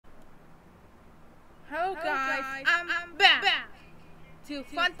Hello guys, I'm back to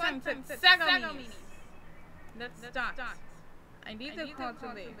fun times at Sago Minis. Let's start. I need to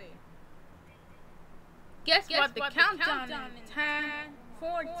concentrate. Guess what? The countdown is 10,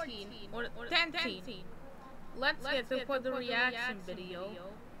 14, or 10. Let's get to for the reaction video.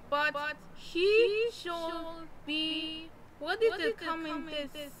 But he should be. What did the comment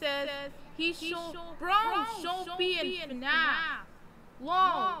says? He should be in FNAF.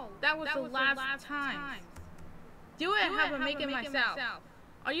 Lol, that was the last time. Do it, have to make it myself.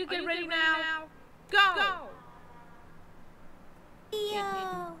 Are you get ready now? Go!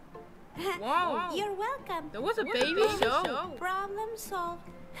 Yo! Whoa! You're welcome. There was a baby show. Problem solved.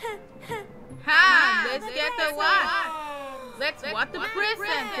 Ha! Let's get the watch. Let's what the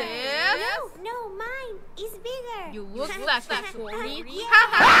present is. No, mine is bigger. You look like a furry.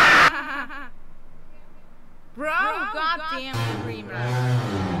 Yeah. Bro, goddamn screamer.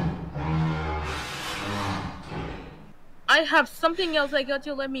 I have something else I got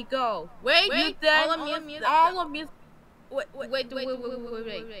to let me go. Wait, you then all of me. Wait.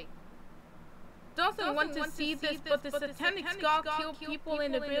 Doesn't want to see this, but the satanic skull killed people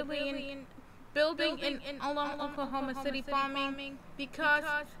in the building in along Oklahoma City bombing because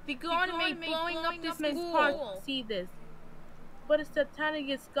the government blowing up this school. See this. But a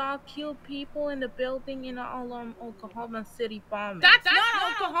satanic skull killed people in the building in Oklahoma City bombing. That's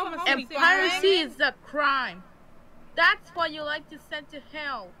not Oklahoma City bombing. And piracy is a crime. That's why you like to send to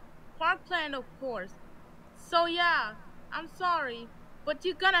hell. Parkland, of course. So yeah, I'm sorry, but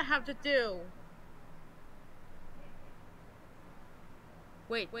you're gonna have to do.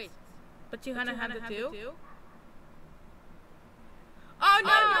 Wait. But you're gonna have to do? Oh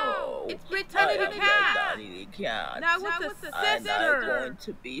no! It's Brittany the cat! That was the sister! I'm not going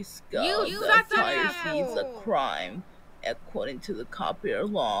to be sculled. You that suck piracy is a crime, according to the copyright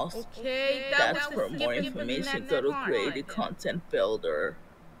laws. Okay, that's for more information, go to Creative Content Builder.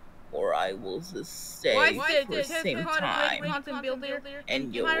 Or I will just stay for the same time.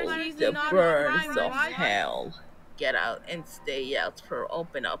 And you will the burns of hell. Get out and stay out for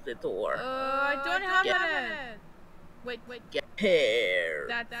open up the door. I don't have it! Wait. Get here.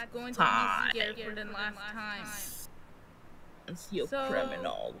 That's going to be scarier than last time. You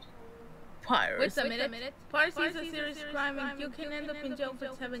criminal. Piracy. Wait a minute. Piracy is a serious crime and you can end up in jail for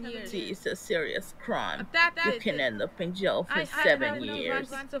 7 years. It's a serious crime. You can end up in jail for 7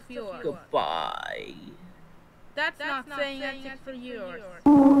 years. Goodbye. That's not saying anything for yours.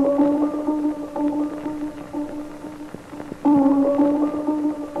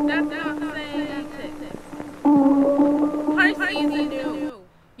 That's not saying anything. Piracy is new.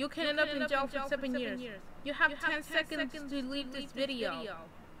 You can end up in jail for 7 years. You have 10 seconds to leave this video.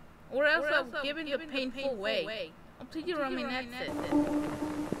 Or else I'll give it the painful way. I'll plead your exit.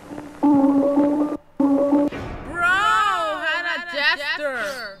 Bro, had a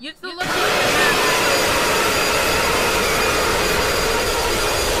jester. You still look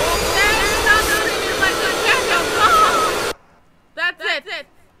That's it.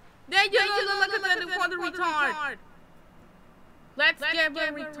 There you go, look at the for the retard. Let's get a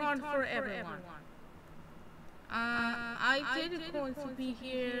retard for everyone. I did going to be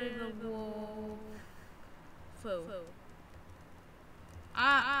here the wolf.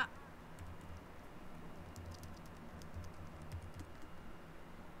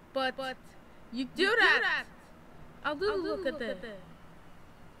 But you do that. I'll look at that.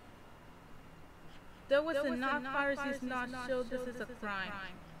 There was a not piracy not show this is a crime.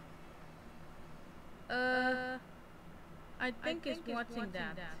 I think it's watching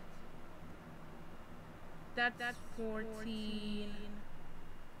that. That's 14.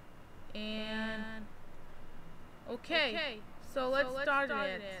 And okay, so let's start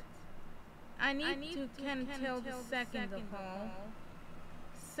it. I need to can tell the second of all.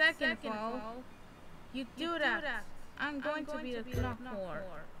 Second of all, you do that. I'm going to be the knock for.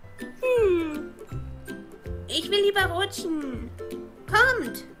 Ich will lieber rutschen.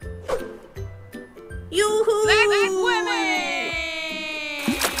 Kommt! Juhu! Let's women!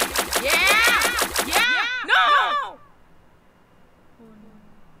 Yeah! No!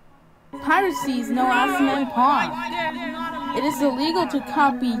 Piracy is no awesome pawn. It is illegal to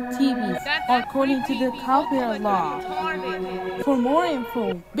copy TVs according to the copyright law. For more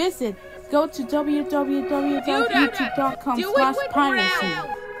info, go to www.youtube.com/piracy.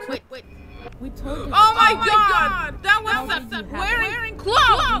 Wait. We told you. Oh my god! That was wearing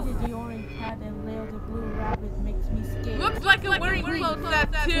clothes! The orange hat and Leo the blue rabbit makes me scared. Looks like a wearing clothes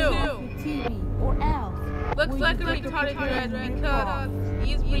that too. TV or else. Looks like a retarded dress because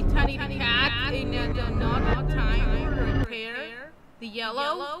he's retarded cat in another time to repair the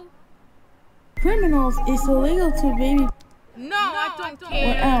yellow. criminals, it's illegal to baby. No, I don't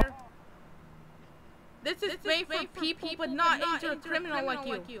care. This is made for people, but not into a criminal like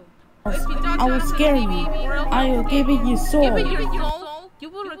you. If you don't I will scare you. I will give it your soul. Give it your soul. You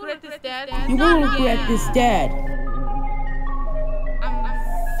will regret this, Dad. You will regret this, Dad. I'm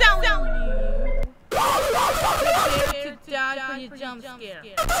selling you. Prepare to die for your jump scare.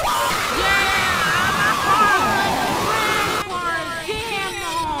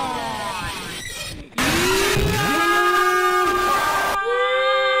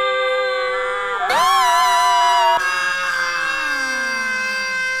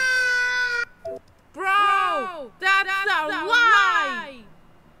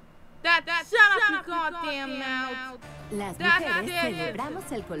 Las mujeres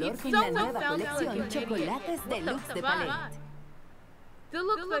celebramos el color con la nueva colección Chocolates Deluxe de Palette. Still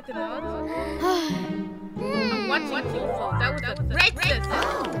looks like an I'm watching people. That was a racist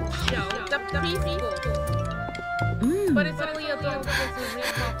show. The preschool. But it's only adults who read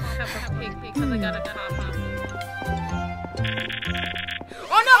Peppa Pig because I got a copy.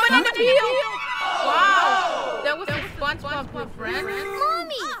 Oh no, banana peel! Wow! That was a SpongeBob with friends.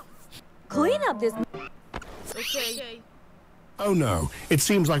 Mommy! Clean up this. Okay. Oh no, it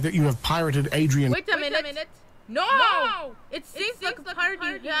seems like that you have pirated Adrian. Wait a minute. No! It seems like a pirate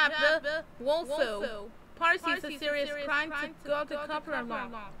you have, Wolfo. Piracy is a serious crime to go to copyright law.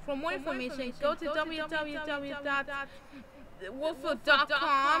 For more information, go to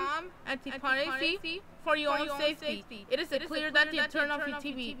www.wolfo.com Anti-Piracy for your own safety. It is clear that you turn off your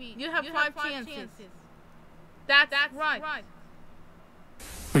TV. You have 5 chances. That's right.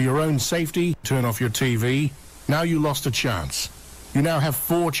 For your own safety, turn off your TV. Now you lost a chance. You now have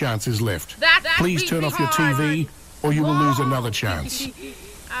 4 chances left. Please turn off your TV, or you will lose another chance.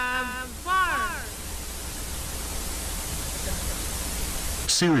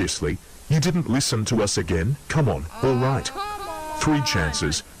 Seriously, you didn't listen to us again? Come on, all right. 3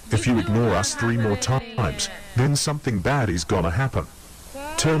 chances. If you ignore us 3 more times, then something bad is gonna happen.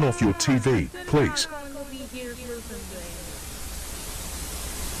 Turn off your TV, please.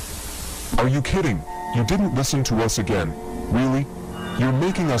 Are you kidding? You didn't listen to us again. Really? You're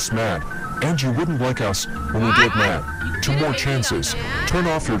making us mad. And you wouldn't like us when we get mad. 2 more chances. Turn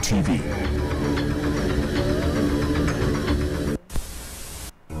off your TV.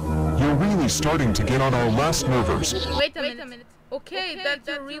 You're really starting to get on our last nerves. Wait a minute. Okay, that's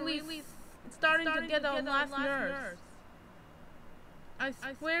really starting to get on last nerves. I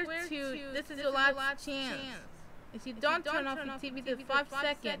swear to you, this is your last chance. If you don't turn off your TV in 5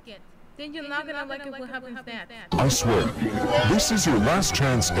 seconds, then you're not gonna like it what happens next. I swear, this is your last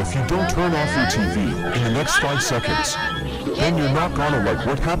chance. If you don't turn off your TV in the next 5 seconds, then you're not gonna like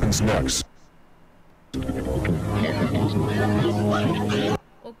what happens next.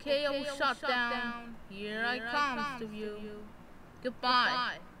 Okay, I will shut down. Here I come to you.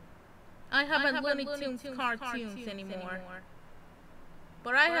 Goodbye. I haven't Looney Tunes cartoons anymore.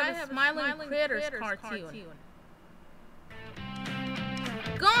 But I have a Smiling Critters cartoon.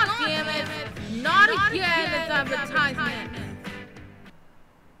 God damn it! Not again this advertisement!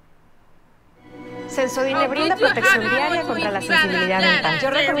 Sensodyne brinda protección diaria contra la sensibilidad dental.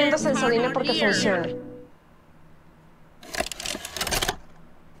 Yo recomiendo Sensodyne porque funciona.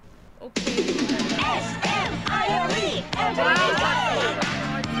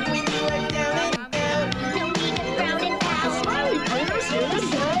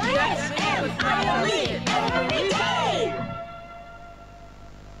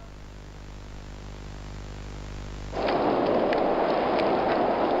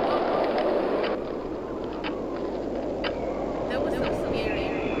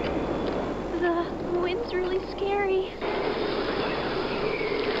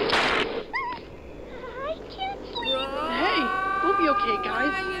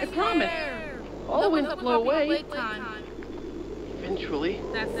 Eventually.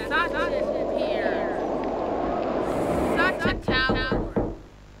 That's such a pier. Such a tower.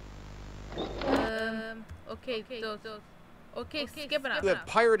 Okay, skip it up. You have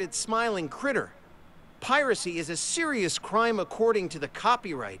pirated Smiling Critter. Piracy is a serious crime according to the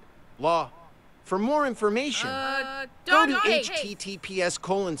copyright law. For more information, go to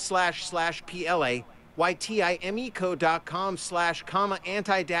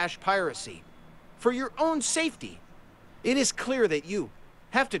https://PLAYTIMECO.com/anti-piracy. For your own safety, it is clear that you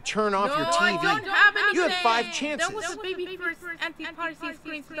have to turn off your TV. I don't have anything. You have 5 chances. That was the baby first Anti-Piracy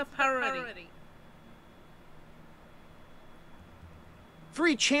screen for the parody.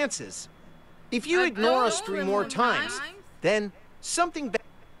 3 chances. If you ignore us 3 more times, then something bad.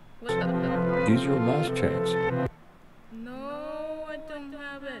 Use your last chance. No, I don't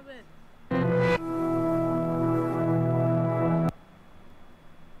have it.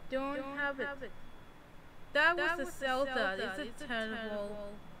 That was a Zelda. It's a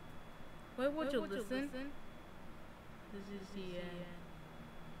terrible. Why would you listen? This is the end.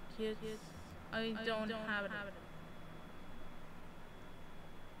 Kids, I don't have it.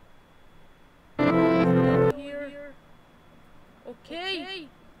 Here. Okay.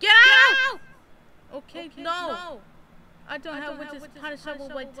 Get out! Okay, no. I don't have which is punishable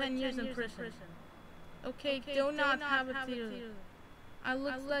by 10 years in prison. Okay, do not have it here. I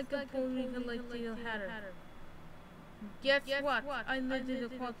look like a Puerto Rican like Tito Hatter. Guess what? I lived in the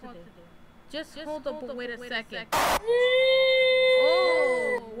quantity. Just hold up and wait a second.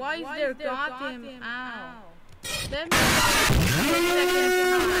 Oh, why is there goddamn ow? Let me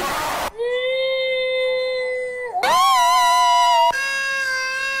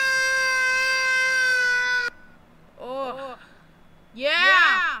oh,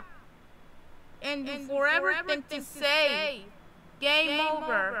 yeah. And for everything to say, game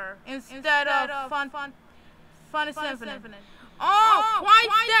over instead of fun is infinite. Oh, why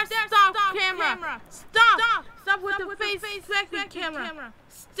is there stop camera? Stop with the face tracking camera.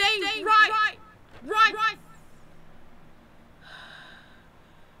 Stay right.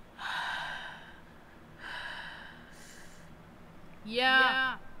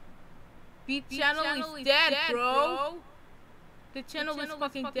 Yeah. The channel is dead, bro. The channel is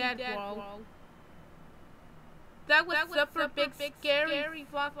fucking dead, bro. That was super big, scary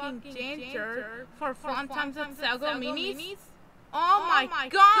fucking danger for fun times at Sago Minis. Oh my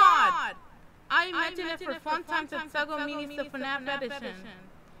god! I imagine it for fun times at Sago Minis, the FNAF edition.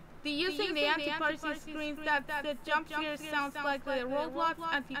 They're using the Anti-Piracy screens that the jump here sounds like the roblox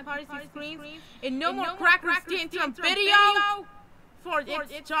Anti-Piracy screens. And no more Crackers Tantrum video for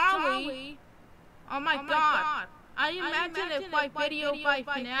It's Charlie. Oh my god. I imagine it by video by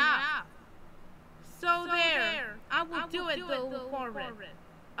FNAF. So there, I will do it though for it.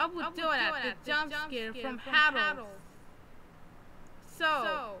 I will do it at the jump scare from Haddles.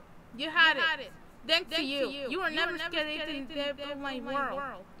 So, you had it. Thanks to you. You are never scared anything of my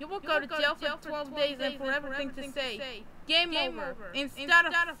world. You will go to jail for 12 days and for everything to say. Game over. Instead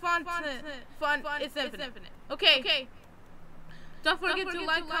of fun is infinite. Okay. Don't forget to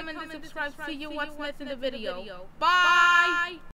like, comment, and subscribe. See you what's next in the video. Bye!